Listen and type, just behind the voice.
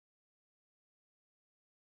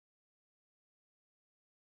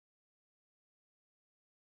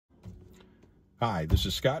Hi, this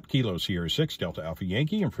is Scott, Kilo Sierra 6 Delta Alpha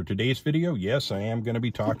Yankee, and for today's video, yes, I am going to be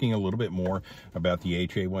talking a little bit more about the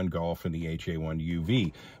HA1 Golf and the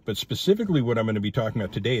HA1UV. But specifically what I'm going to be talking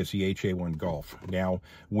about today is the HA1 Golf. Now,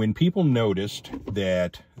 when people noticed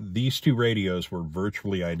that these two radios were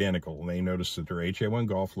virtually identical, and they noticed that their HA1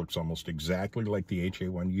 Golf looks almost exactly like the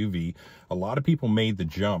HA1UV, a lot of people made the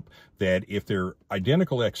jump that if they're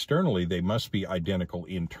identical externally, they must be identical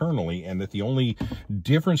internally, and that the only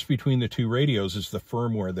difference between the two radios is the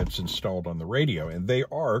firmware that's installed on the radio, and they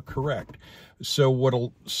are correct. So what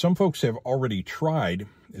some folks have already tried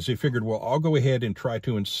is they figured, well, I'll go ahead and try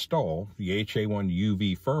to install the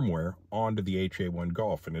HA1UV firmware onto the HA1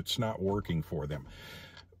 Golf, and it's not working for them.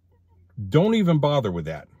 Don't even bother with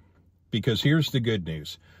that, because here's the good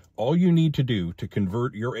news. All you need to do to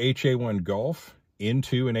convert your HA1 Golf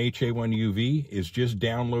into an HA1UV is just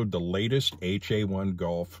download the latest HA1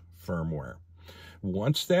 Golf firmware.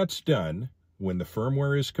 Once that's done, when the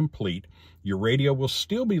firmware is complete, your radio will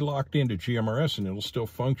still be locked into GMRS and it'll still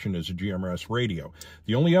function as a GMRS radio.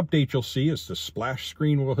 The only update you'll see is the splash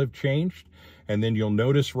screen will have changed, and then you'll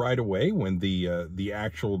notice right away when the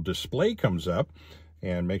actual display comes up,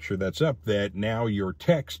 and make sure that's up, that now your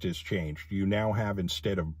text is changed. You now have,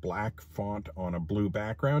 instead of black font on a blue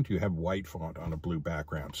background, you have white font on a blue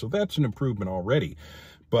background. So that's an improvement already.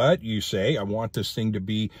 But you say, I want this thing to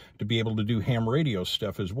be able to do ham radio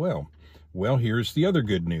stuff as well. Well, here's the other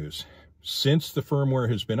good news. Since the firmware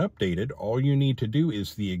has been updated, all you need to do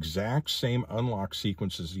is the exact same unlock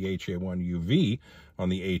sequence as the HA1UV on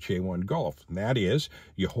the HA1 Golf. And that is,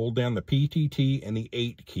 you hold down the PTT and the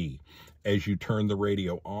 8 key as you turn the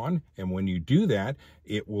radio on, and when you do that,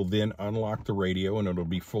 it will then unlock the radio, and it'll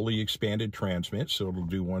be fully expanded transmit, so it'll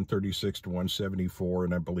do 136 to 174,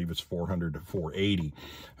 and I believe it's 400 to 480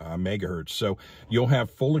 megahertz. So you'll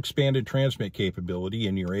have full expanded transmit capability,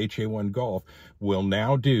 and your HA1 Golf will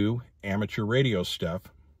now do amateur radio stuff,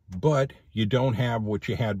 but you don't have what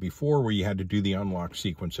you had before, where you had to do the unlock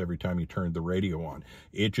sequence every time you turned the radio on.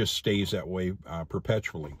 It just stays that way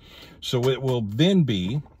perpetually. So it will then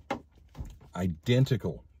be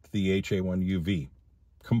identical to the HA1UV,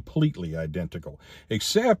 completely identical,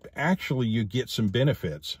 except actually you get some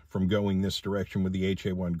benefits from going this direction with the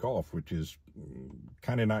HA1 Golf, which is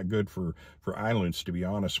kind of not good for Ailunce, to be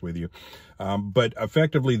honest with you. But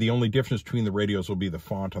effectively, the only difference between the radios will be the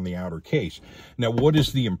font on the outer case. Now, what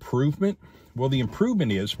is the improvement? Well, the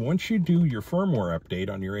improvement is, once you do your firmware update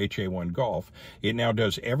on your HA1 Golf, it now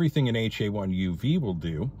does everything an HA1UV will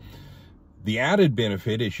do. The added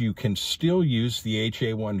benefit is you can still use the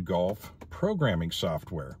HA1 Golf programming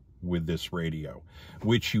software with this radio,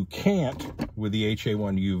 which you can't with the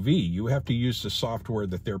HA1UV. You have to use the software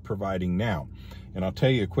that they're providing now. And I'll tell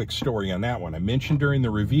you a quick story on that one. I mentioned during the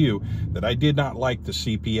review that I did not like the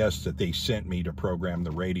CPS that they sent me to program the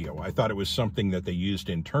radio. I thought it was something that they used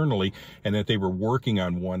internally, and that they were working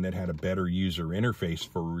on one that had a better user interface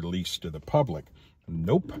for release to the public.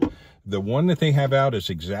 Nope. The one that they have out is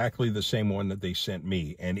exactly the same one that they sent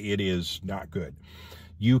me, and it is not good.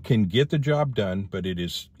 You can get the job done, but it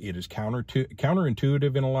is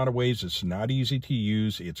counterintuitive in a lot of ways. It's not easy to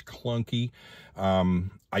use. It's clunky.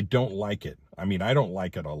 I don't like it. I mean, I don't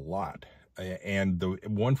like it a lot. And the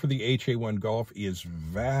one for the HA1 Golf is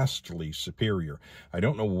vastly superior. I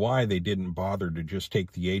don't know why they didn't bother to just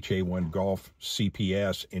take the HA1 Golf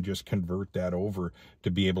CPS and just convert that over to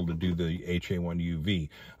be able to do the HA1UV.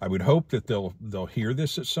 I would hope that they'll hear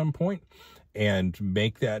this at some point and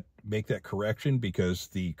make that correction, because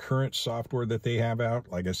the current software that they have out,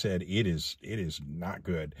 like I said, it is not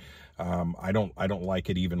good. I don't like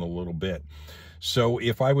it even a little bit. So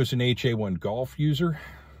if I was an HA1 Golf user,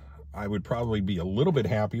 I would probably be a little bit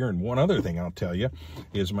happier. And one other thing I'll tell you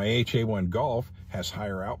is my HA1 Golf has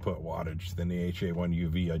higher output wattage than the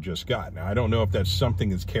HA1UV I just got. Now, I don't know if that's something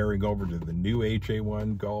that's carrying over to the new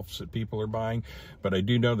HA1 Golfs that people are buying, but I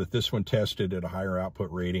do know that this one tested at a higher output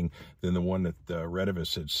rating than the one that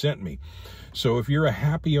Retevis had sent me. So if you're a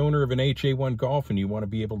happy owner of an HA1 Golf and you want to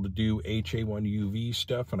be able to do HA1UV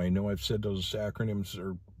stuff, and I know I've said those acronyms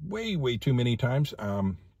are way too many times,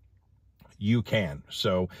 you can.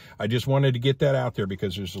 So I just wanted to get that out there,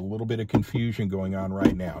 because there's a little bit of confusion going on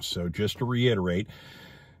right now. So just to reiterate,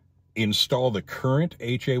 install the current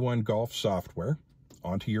HA1 Golf software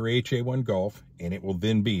onto your HA1 Golf, and it will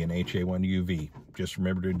then be an HA1UV. Just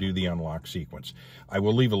remember to do the unlock sequence. I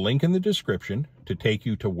will leave a link in the description to take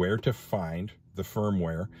you to where to find the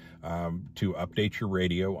firmware to update your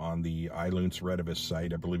radio on the Ailunce Retevis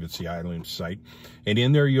site. I believe it's the Ailunce site. And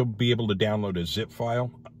in there, you'll be able to download a zip file.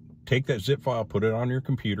 take that zip file, put it on your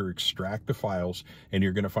computer, extract the files, and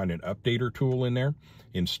you're going to find an updater tool in there.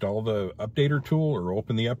 Install the updater tool or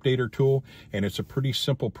open the updater tool, and it's a pretty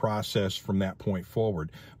simple process from that point forward.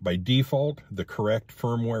 By default, the correct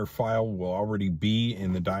firmware file will already be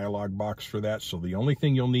in the dialog box for that, so the only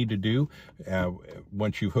thing you'll need to do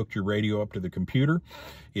once you've hooked your radio up to the computer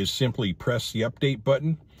is simply press the update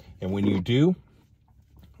button, and when you do,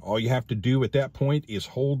 all you have to do at that point is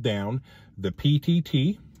hold down the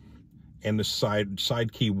PTT and the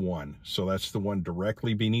side key 1. So that's the one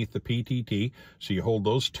directly beneath the PTT. So you hold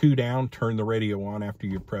those two down, turn the radio on after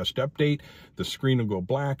you've pressed update. The screen will go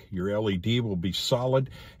black, your LED will be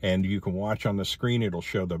solid, and you can watch on the screen. It'll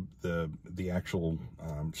show the actual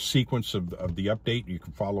sequence of the update. You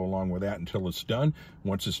can follow along with that until it's done.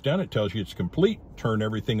 Once it's done, it tells you it's complete. Turn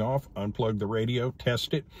everything off, unplug the radio,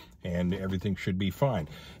 test it, and everything should be fine.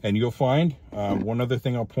 And you'll find, one other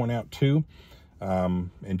thing I'll point out too,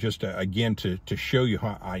 and just again to show you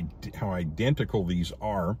how identical these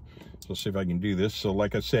are. So let's see if I can do this. So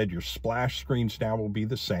like I said, your splash screens now will be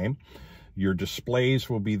the same. Your displays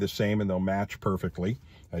will be the same, and they'll match perfectly.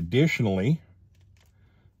 Additionally,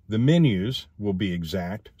 the menus will be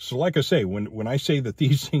exact. So like I say, when I say that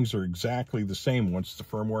these things are exactly the same once the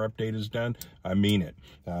firmware update is done, I mean it.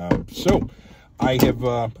 So I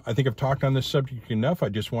think I've talked on this subject enough. I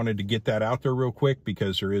just wanted to get that out there real quick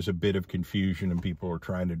because there is a bit of confusion and people are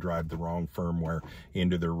trying to drive the wrong firmware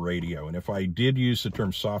into their radio. And if I did use the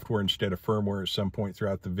term software instead of firmware at some point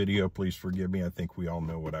throughout the video, please forgive me. I think we all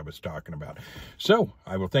know what I was talking about. So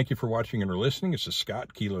I will thank you for watching and or listening. This is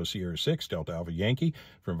Scott, Kilo Sierra 6, Delta Alpha Yankee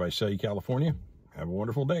from Visalia, California. Have a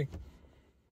wonderful day.